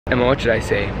Emma, what should I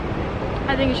say?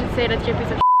 I think you should say that you're a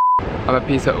piece of I'm a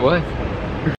piece of what?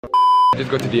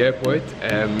 Just go to the airport.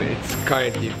 It's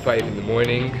currently 5 in the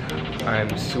morning.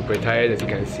 I'm super tired, as you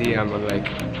can see. I'm on like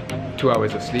 2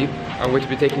 hours of sleep. I'm going to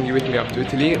be taking you with me up to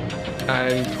Italy,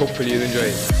 and hopefully you'll enjoy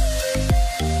it.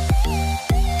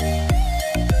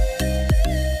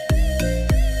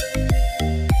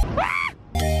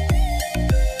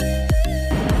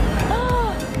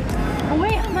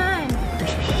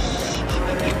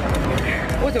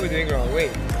 What are we doing wrong?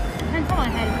 Wait. And someone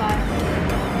had a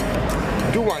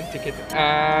Do one ticket.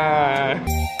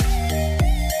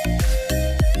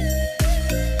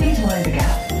 Please mind the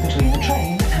gap between the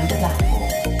train and the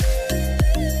platform.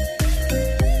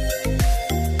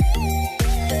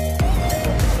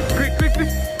 Quick, quick, quick.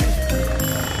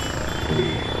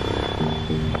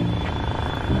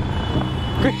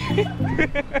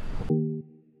 Quick.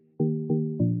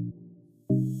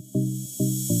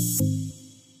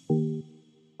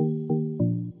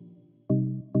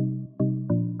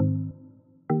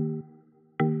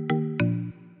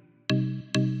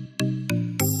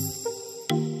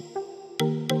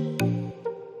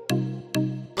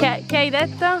 Che hai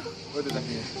detto? What does that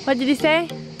mean? What did you say?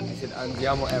 I said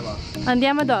andiamo Emma.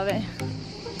 Andiamo dove?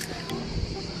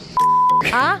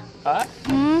 Ah? Ah?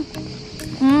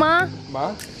 Ma?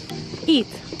 Ma? Eat.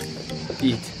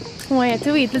 Eat. Wait,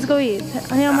 to eat, let's go eat.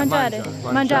 Andiamo a mangiare.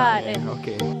 Mangiare.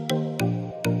 Ok.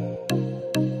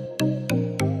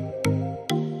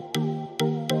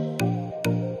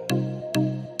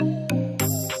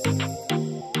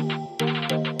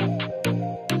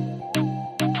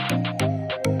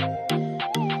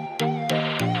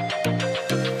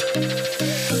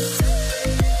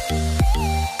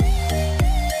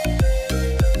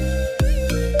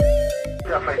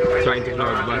 Trying to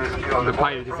vlog, but the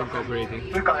pilot isn't cooperating.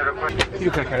 You look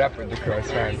like a rapper with the cross,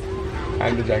 man.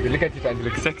 And the jacket. Look at you trying to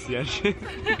look sexy and shit.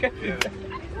 Look at it.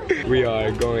 We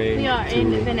are going We are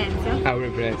in Venezia. We're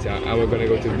in Venezia, and we're gonna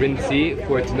go to Vinci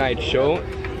for tonight's show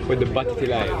with the Battiti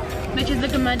Live. Bitches,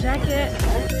 look at my jacket.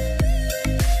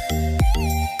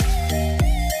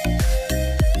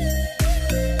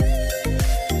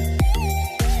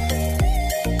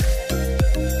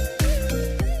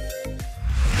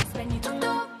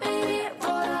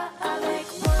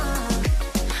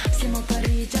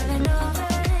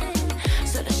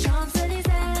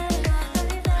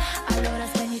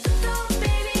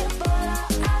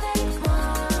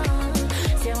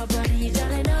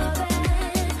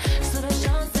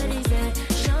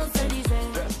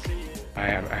 I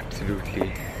am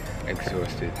absolutely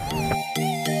exhausted.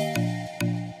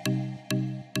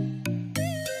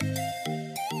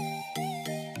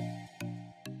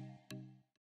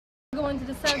 Going to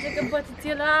the subject of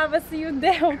Battiti Live. I see you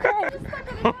there, okay?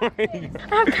 I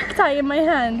have cacti in my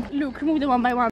hand. Look, remove them one by one.